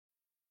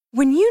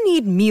When you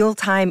need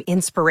mealtime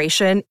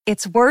inspiration,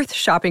 it's worth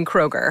shopping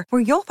Kroger,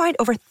 where you'll find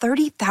over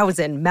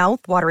 30,000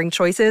 mouth-watering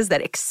choices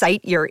that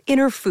excite your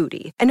inner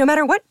foodie. And no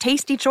matter what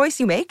tasty choice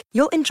you make,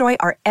 you'll enjoy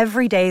our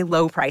everyday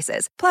low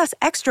prices, plus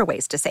extra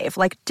ways to save,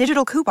 like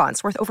digital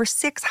coupons worth over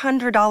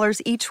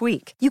 $600 each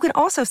week. You can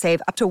also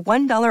save up to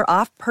 $1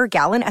 off per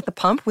gallon at the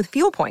pump with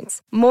fuel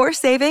points. More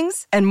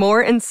savings and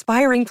more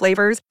inspiring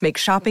flavors make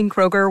shopping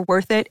Kroger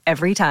worth it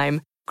every time.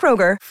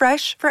 Kroger,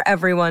 fresh for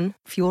everyone.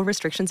 Fuel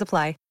restrictions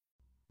apply.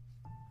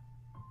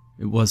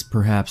 It was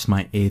perhaps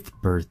my 8th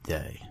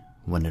birthday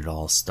when it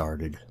all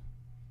started.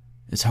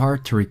 It's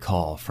hard to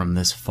recall from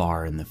this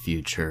far in the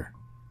future.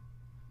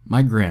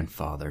 My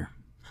grandfather,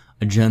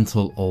 a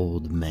gentle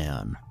old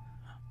man,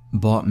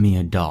 bought me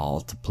a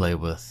doll to play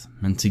with,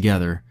 and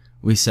together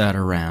we sat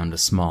around a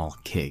small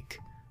cake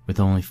with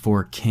only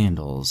 4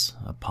 candles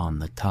upon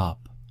the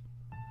top.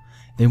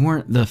 They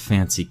weren't the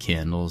fancy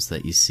candles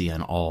that you see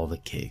on all the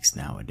cakes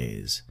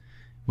nowadays.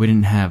 We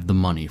didn't have the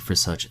money for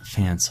such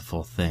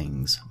fanciful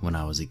things when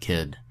I was a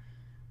kid.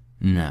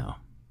 No,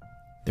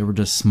 they were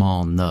just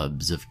small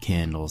nubs of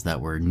candles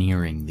that were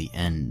nearing the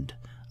end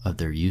of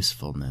their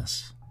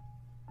usefulness.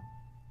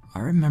 I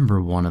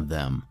remember one of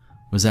them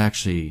was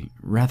actually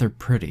rather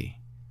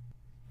pretty.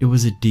 It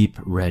was a deep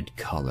red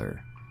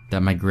color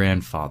that my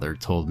grandfather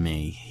told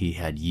me he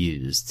had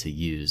used to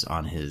use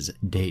on his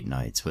date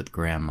nights with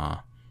Grandma.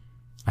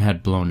 I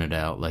had blown it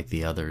out like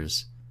the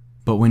others,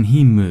 but when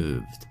he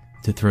moved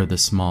to throw the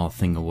small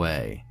thing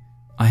away,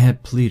 I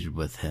had pleaded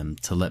with him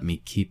to let me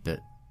keep it.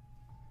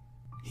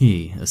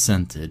 He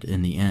assented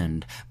in the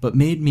end, but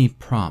made me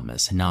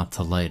promise not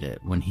to light it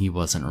when he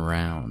wasn't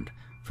around,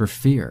 for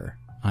fear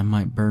I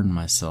might burn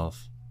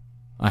myself.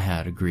 I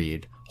had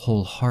agreed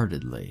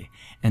wholeheartedly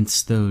and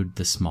stowed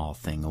the small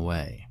thing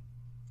away.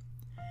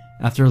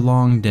 After a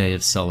long day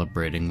of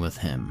celebrating with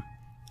him,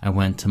 I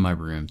went to my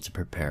room to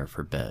prepare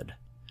for bed.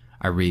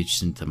 I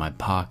reached into my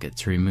pocket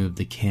to remove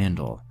the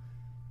candle,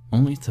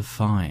 only to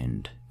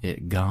find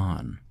it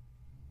gone.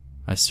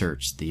 I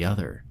searched the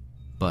other,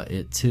 but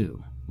it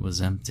too was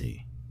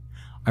empty.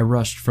 I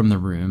rushed from the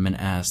room and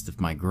asked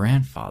if my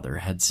grandfather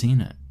had seen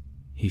it.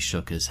 He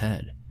shook his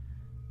head,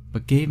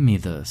 but gave me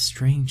the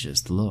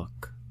strangest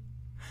look.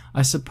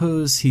 I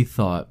suppose he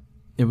thought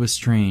it was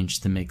strange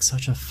to make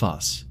such a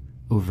fuss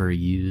over a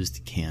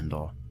used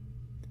candle.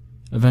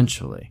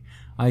 Eventually,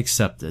 I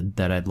accepted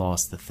that I'd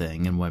lost the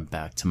thing and went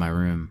back to my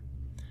room.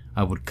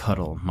 I would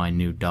cuddle my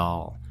new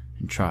doll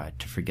and tried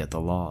to forget the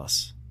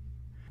loss.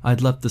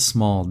 I'd left the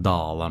small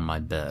doll on my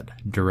bed,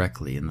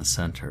 directly in the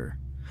center,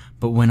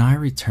 but when I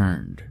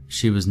returned,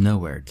 she was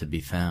nowhere to be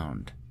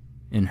found.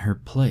 In her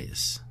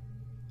place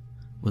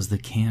was the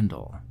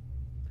candle,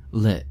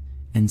 lit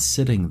and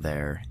sitting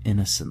there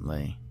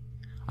innocently.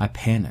 I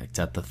panicked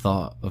at the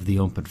thought of the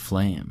open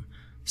flame,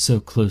 so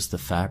close to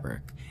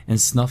fabric,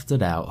 and snuffed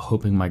it out,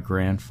 hoping my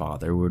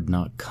grandfather would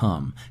not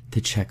come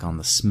to check on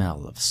the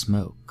smell of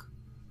smoke.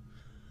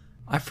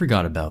 I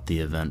forgot about the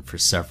event for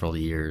several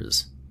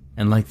years,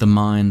 and like the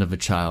mind of a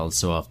child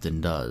so often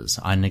does,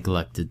 I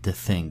neglected to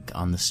think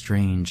on the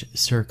strange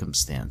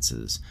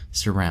circumstances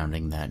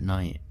surrounding that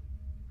night.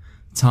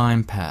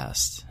 Time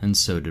passed, and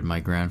so did my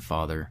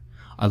grandfather.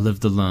 I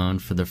lived alone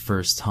for the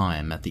first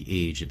time at the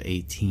age of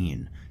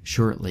 18,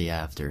 shortly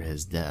after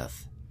his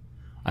death.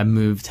 I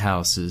moved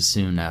houses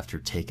soon after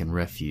taking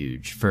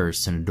refuge,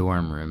 first in a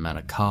dorm room at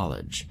a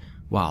college,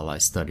 while I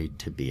studied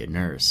to be a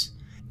nurse,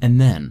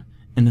 and then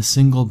in a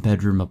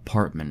single-bedroom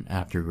apartment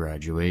after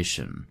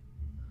graduation.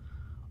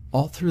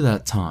 All through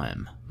that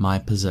time, my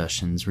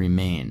possessions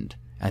remained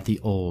at the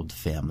old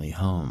family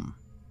home.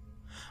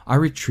 I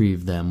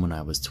retrieved them when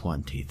I was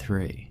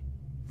 23,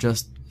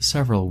 just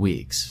several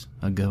weeks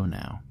ago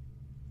now.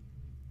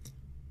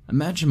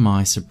 Imagine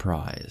my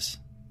surprise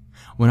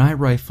when I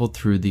rifled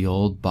through the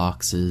old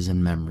boxes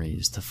and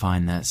memories to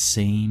find that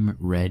same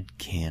red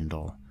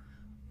candle,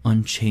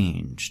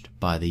 unchanged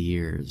by the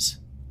years.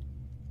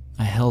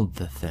 I held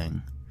the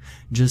thing,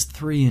 just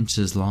 3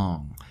 inches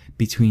long,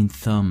 between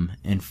thumb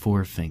and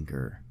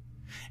forefinger,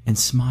 and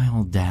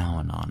smiled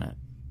down on it.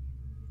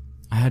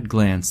 I had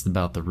glanced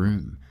about the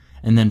room,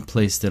 and then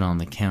placed it on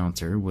the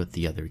counter with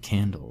the other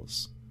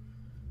candles.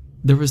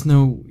 There was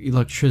no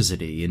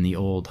electricity in the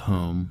old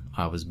home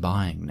I was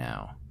buying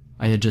now.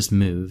 I had just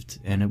moved,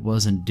 and it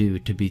wasn't due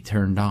to be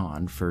turned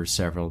on for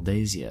several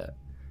days yet,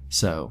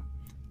 so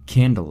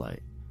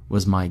candlelight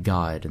was my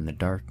guide in the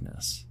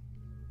darkness.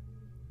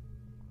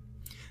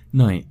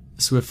 Night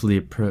swiftly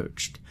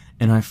approached,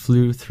 and I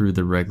flew through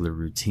the regular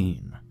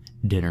routine: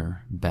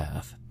 dinner,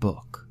 bath,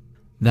 book.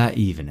 That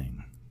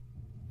evening,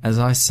 as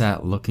I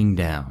sat looking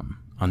down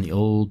on the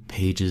old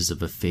pages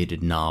of a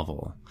faded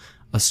novel,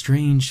 a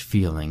strange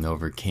feeling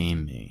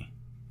overcame me.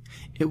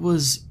 It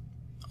was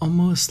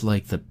almost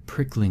like the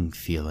prickling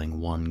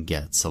feeling one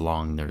gets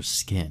along their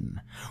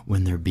skin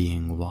when they're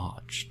being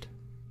watched.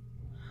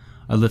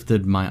 I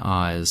lifted my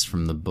eyes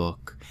from the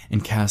book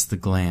and cast a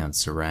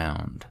glance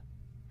around.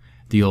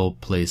 The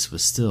old place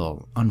was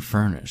still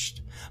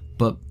unfurnished,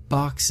 but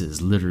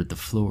boxes littered the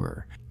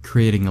floor,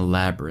 creating a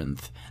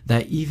labyrinth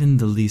that even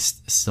the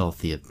least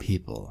stealthy of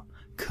people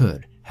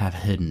could have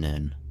hidden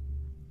in.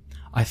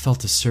 I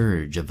felt a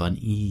surge of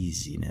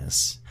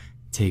uneasiness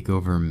take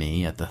over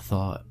me at the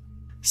thought.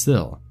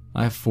 Still,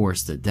 I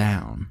forced it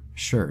down,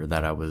 sure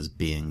that I was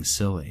being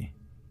silly.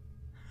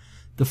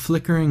 The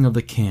flickering of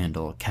the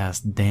candle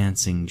cast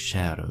dancing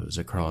shadows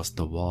across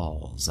the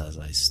walls as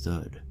I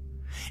stood.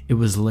 It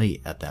was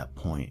late at that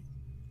point.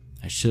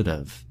 I should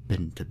have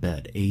been to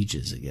bed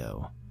ages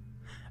ago.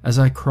 As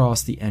I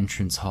crossed the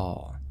entrance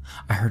hall,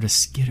 I heard a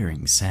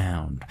skittering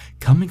sound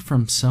coming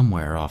from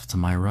somewhere off to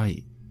my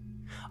right.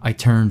 I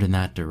turned in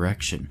that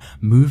direction,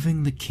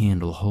 moving the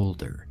candle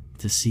holder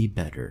to see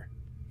better,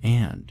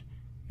 and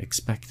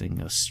expecting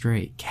a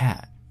stray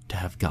cat to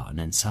have gotten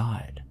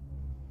inside.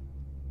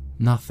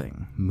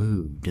 Nothing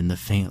moved in the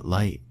faint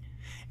light,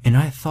 and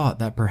I thought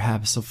that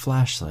perhaps a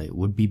flashlight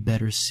would be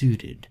better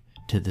suited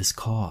to this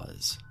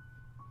cause.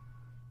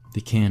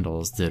 The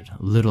candles did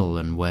little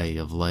in way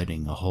of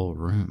lighting a whole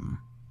room.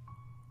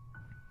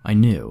 I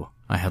knew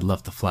I had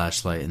left the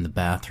flashlight in the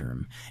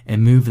bathroom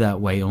and moved that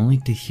way only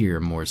to hear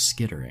more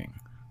skittering,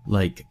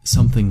 like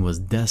something was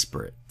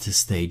desperate to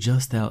stay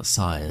just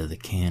outside of the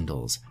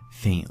candle's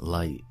faint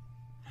light.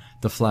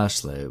 The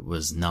flashlight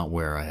was not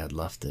where I had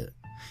left it.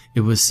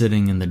 It was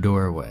sitting in the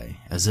doorway,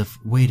 as if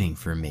waiting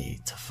for me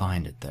to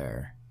find it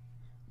there.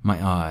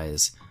 My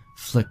eyes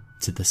flicked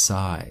to the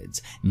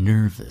sides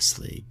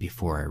nervously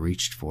before I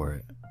reached for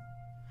it.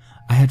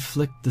 I had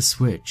flicked the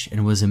switch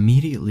and was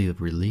immediately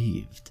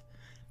relieved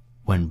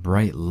when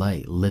bright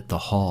light lit the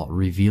hall,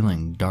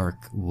 revealing dark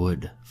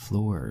wood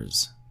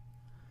floors.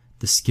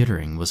 The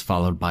skittering was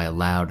followed by a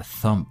loud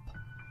thump.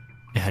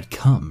 It had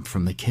come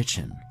from the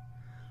kitchen.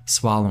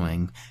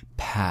 Swallowing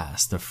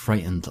past a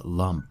frightened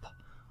lump,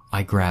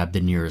 I grabbed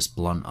the nearest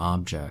blunt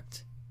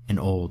object, an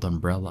old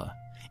umbrella,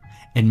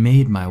 and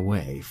made my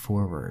way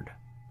forward.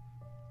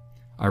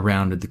 I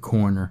rounded the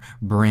corner,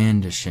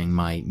 brandishing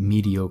my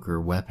mediocre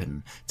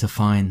weapon, to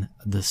find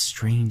the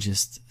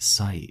strangest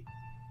sight.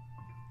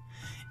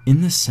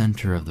 In the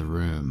center of the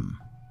room,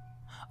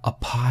 a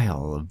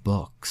pile of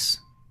books.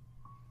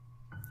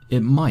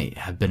 It might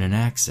have been an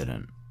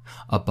accident,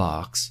 a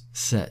box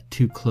set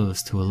too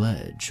close to a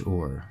ledge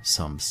or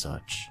some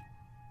such,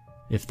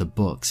 if the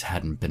books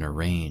hadn't been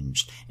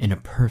arranged in a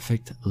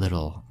perfect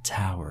little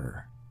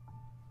tower.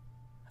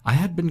 I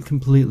had been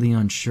completely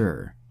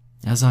unsure,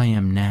 as I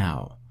am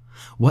now,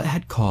 what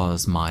had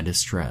caused my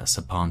distress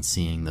upon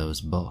seeing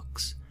those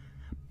books,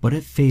 but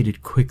it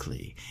faded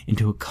quickly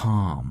into a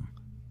calm,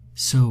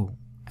 so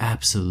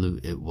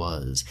absolute it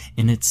was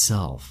in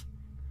itself,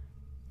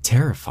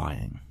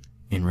 terrifying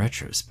in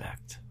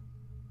retrospect.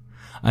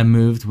 I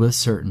moved with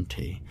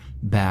certainty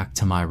back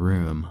to my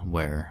room,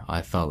 where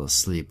I fell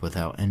asleep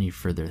without any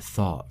further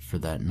thought for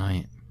that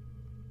night.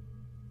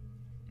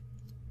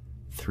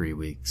 3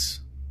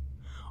 weeks.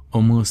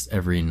 Almost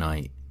every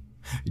night,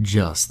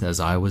 just as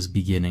I was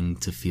beginning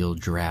to feel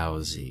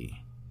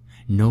drowsy,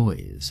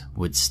 noise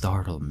would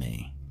startle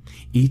me.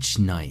 Each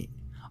night,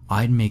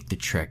 I'd make the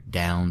trek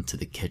down to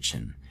the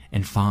kitchen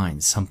and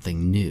find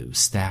something new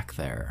stacked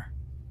there.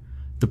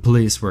 The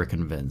police were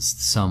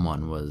convinced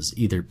someone was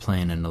either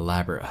playing an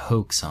elaborate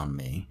hoax on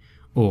me,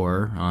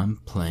 or I'm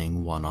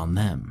playing one on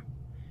them.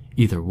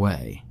 Either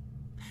way,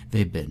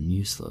 they've been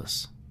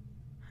useless.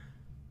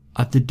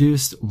 I've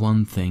deduced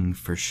one thing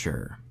for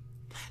sure.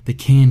 The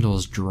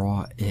candles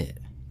draw it,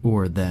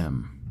 or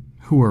them,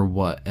 who or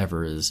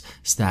whatever is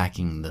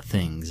stacking the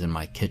things in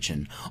my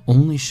kitchen,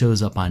 only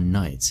shows up on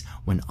nights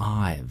when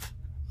I've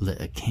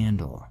lit a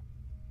candle.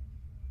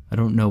 I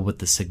don't know what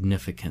the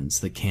significance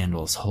the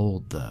candles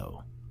hold,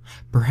 though.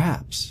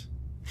 Perhaps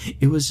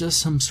it was just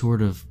some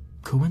sort of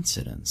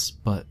coincidence,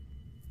 but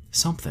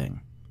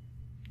something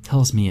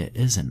tells me it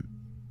isn't.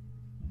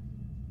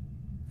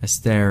 I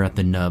stare at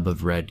the nub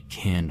of red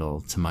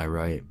candle to my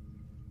right.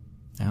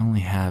 I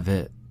only have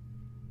it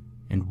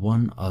and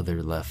one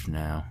other left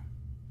now.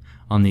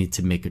 I'll need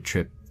to make a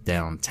trip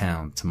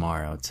downtown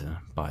tomorrow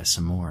to buy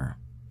some more.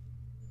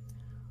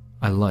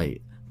 I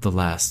light the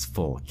last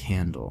full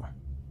candle.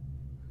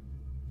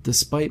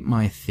 Despite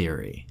my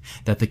theory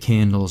that the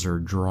candles are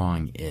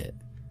drawing it,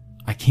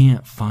 I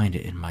can't find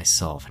it in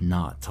myself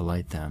not to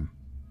light them.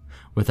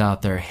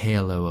 Without their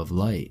halo of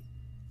light,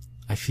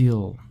 I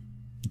feel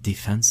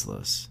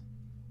defenseless.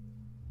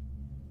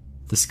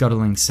 The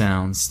scuttling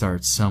sound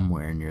starts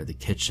somewhere near the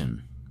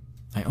kitchen.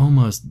 I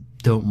almost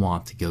don't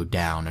want to go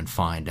down and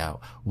find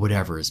out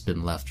whatever has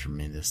been left for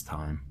me this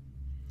time.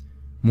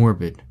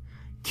 Morbid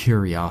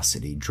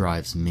curiosity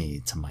drives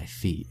me to my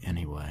feet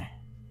anyway.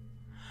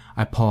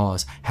 I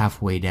pause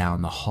halfway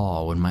down the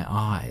hall when my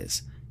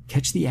eyes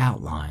catch the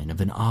outline of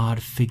an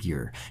odd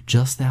figure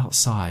just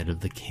outside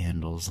of the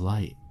candle's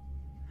light.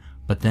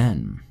 But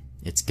then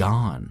it's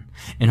gone,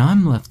 and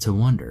I'm left to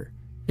wonder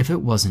if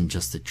it wasn't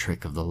just a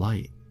trick of the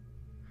light.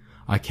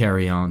 I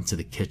carry on to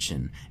the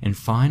kitchen and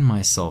find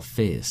myself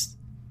faced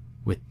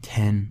with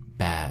 10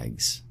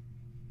 bags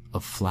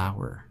of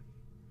flour.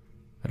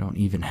 I don't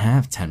even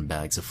have 10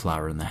 bags of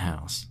flour in the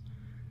house.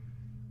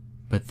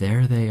 But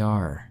there they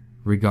are,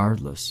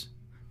 regardless,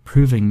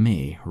 proving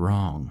me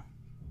wrong.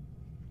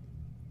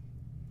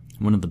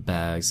 One of the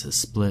bags has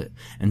split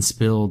and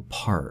spilled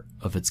part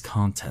of its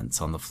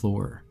contents on the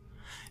floor.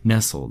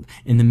 Nestled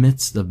in the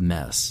midst of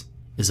mess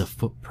is a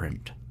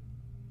footprint.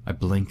 I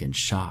blink in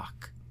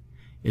shock.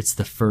 It's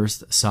the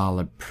first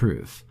solid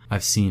proof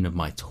I've seen of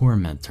my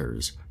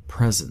tormentor's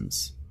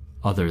presence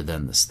other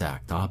than the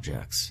stacked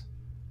objects.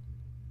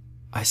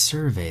 I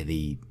survey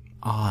the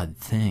odd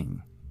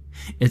thing.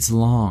 It's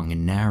long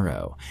and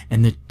narrow,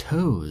 and the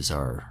toes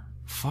are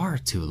far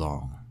too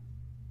long.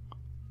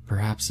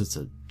 Perhaps it's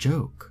a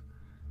joke.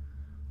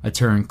 I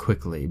turn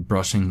quickly,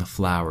 brushing the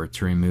flour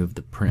to remove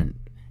the print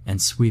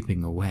and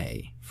sweeping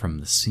away from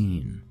the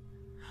scene.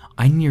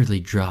 I nearly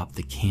drop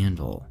the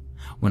candle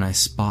when I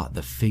spot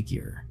the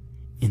figure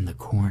in the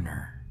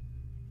corner.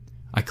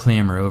 I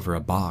clamber over a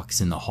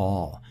box in the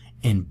hall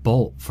and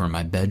bolt for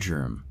my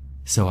bedroom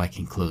so I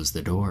can close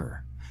the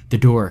door. The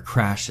door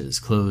crashes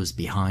closed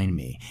behind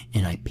me,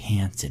 and I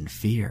pant in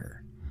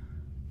fear.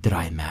 Did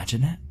I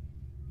imagine it?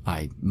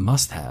 I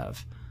must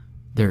have.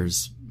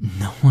 There's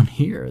no one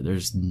here.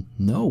 There's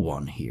no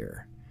one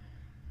here.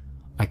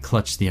 I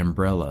clutch the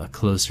umbrella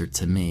closer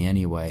to me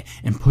anyway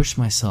and push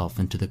myself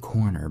into the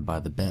corner by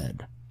the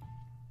bed.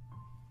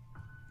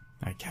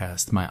 I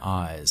cast my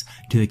eyes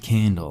to the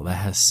candle that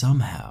has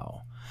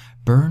somehow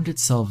burned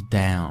itself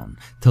down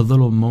to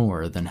little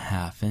more than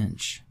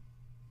half-inch.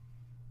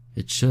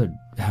 It should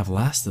have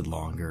lasted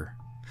longer,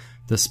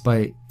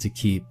 despite to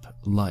keep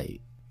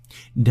light.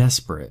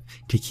 Desperate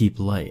to keep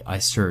light, I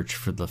search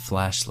for the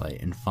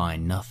flashlight and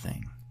find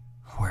nothing.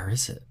 Where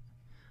is it?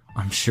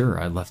 I'm sure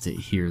I left it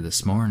here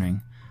this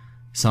morning.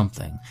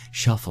 Something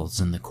shuffles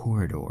in the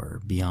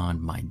corridor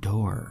beyond my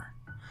door.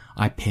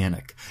 I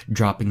panic,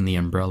 dropping the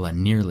umbrella,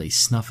 nearly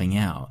snuffing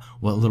out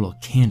what little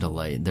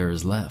candlelight there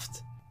is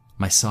left.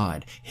 My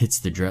side hits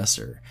the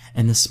dresser,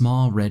 and the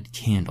small red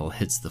candle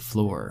hits the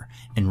floor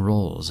and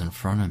rolls in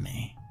front of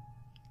me,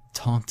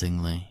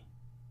 tauntingly.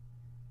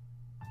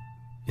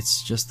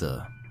 It's just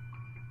a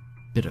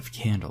bit of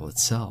candle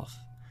itself.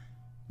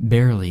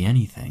 Barely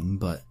anything,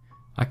 but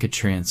I could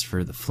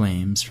transfer the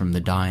flames from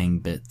the dying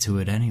bit to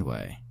it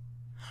anyway.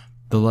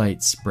 The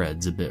light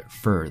spreads a bit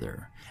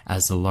further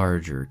as the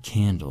larger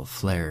candle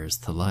flares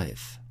to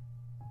life,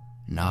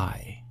 and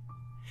I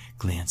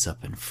glance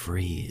up and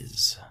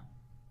freeze.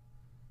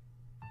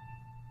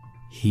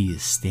 He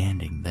is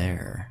standing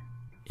there,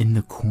 in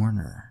the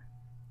corner,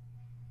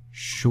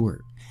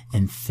 short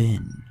and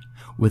thin,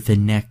 with a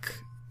neck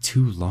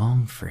too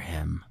long for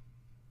him.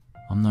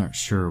 I'm not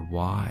sure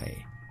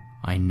why.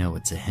 I know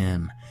it's a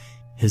him.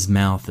 His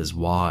mouth is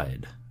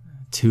wide,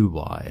 too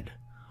wide,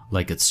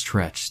 like it's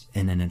stretched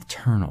in an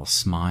eternal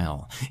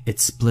smile.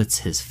 It splits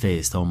his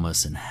face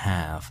almost in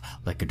half,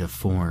 like a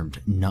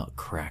deformed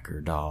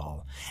nutcracker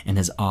doll, and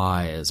his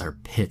eyes are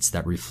pits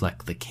that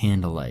reflect the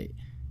candlelight,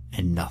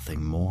 and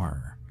nothing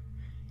more.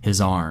 His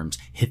arms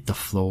hit the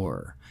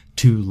floor,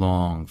 too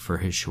long for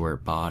his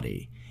short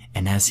body,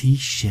 and as he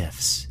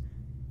shifts,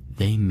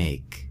 they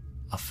make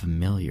a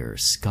familiar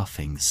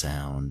scuffing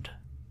sound.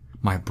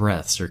 My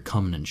breaths are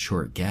coming in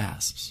short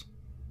gasps.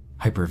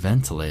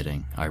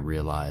 Hyperventilating, I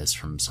realize,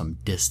 from some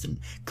distant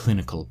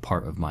clinical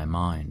part of my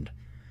mind.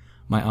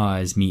 My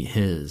eyes meet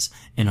his,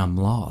 and I'm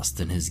lost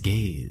in his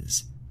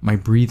gaze. My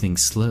breathing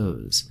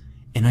slows,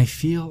 and I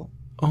feel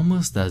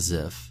almost as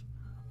if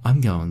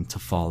I'm going to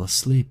fall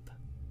asleep.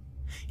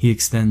 He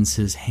extends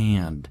his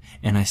hand,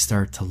 and I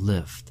start to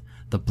lift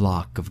the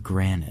block of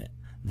granite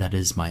that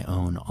is my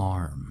own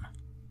arm.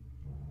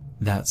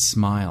 That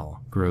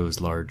smile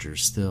grows larger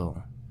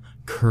still,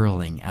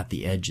 curling at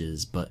the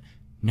edges but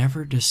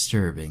never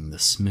disturbing the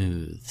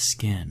smooth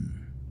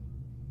skin.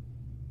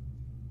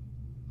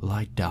 Will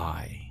I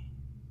die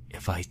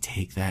if I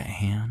take that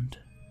hand?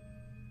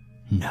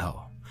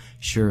 No,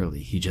 surely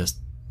he just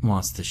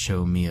wants to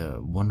show me a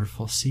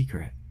wonderful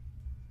secret.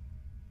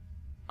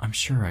 I'm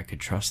sure I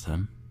could trust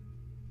him.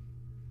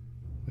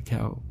 Look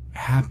how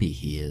happy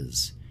he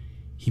is.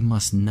 He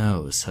must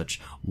know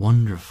such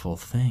wonderful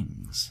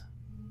things.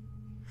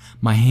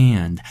 My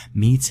hand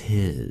meets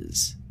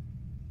his,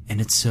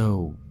 and it's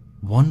so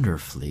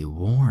wonderfully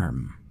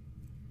warm.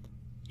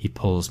 He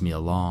pulls me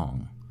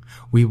along.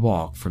 We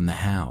walk from the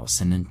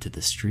house and into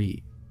the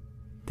street.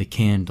 The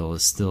candle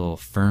is still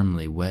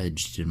firmly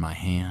wedged in my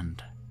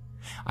hand.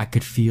 I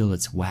could feel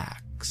its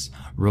wax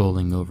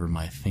rolling over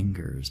my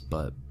fingers,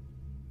 but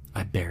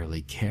I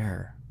barely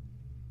care.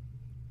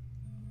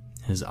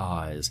 His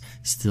eyes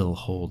still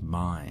hold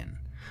mine.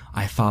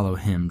 I follow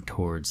him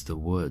towards the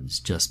woods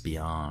just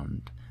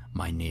beyond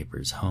my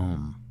neighbor's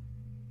home.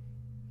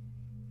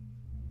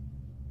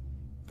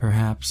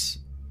 Perhaps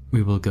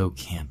we will go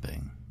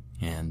camping,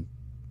 and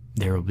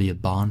there will be a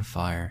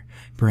bonfire.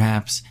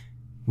 Perhaps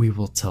we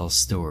will tell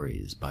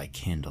stories by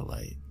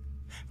candlelight.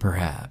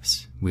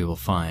 Perhaps we will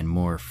find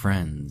more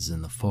friends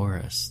in the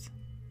forest.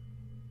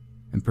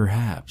 And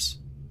perhaps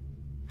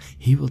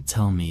he will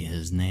tell me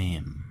his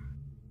name.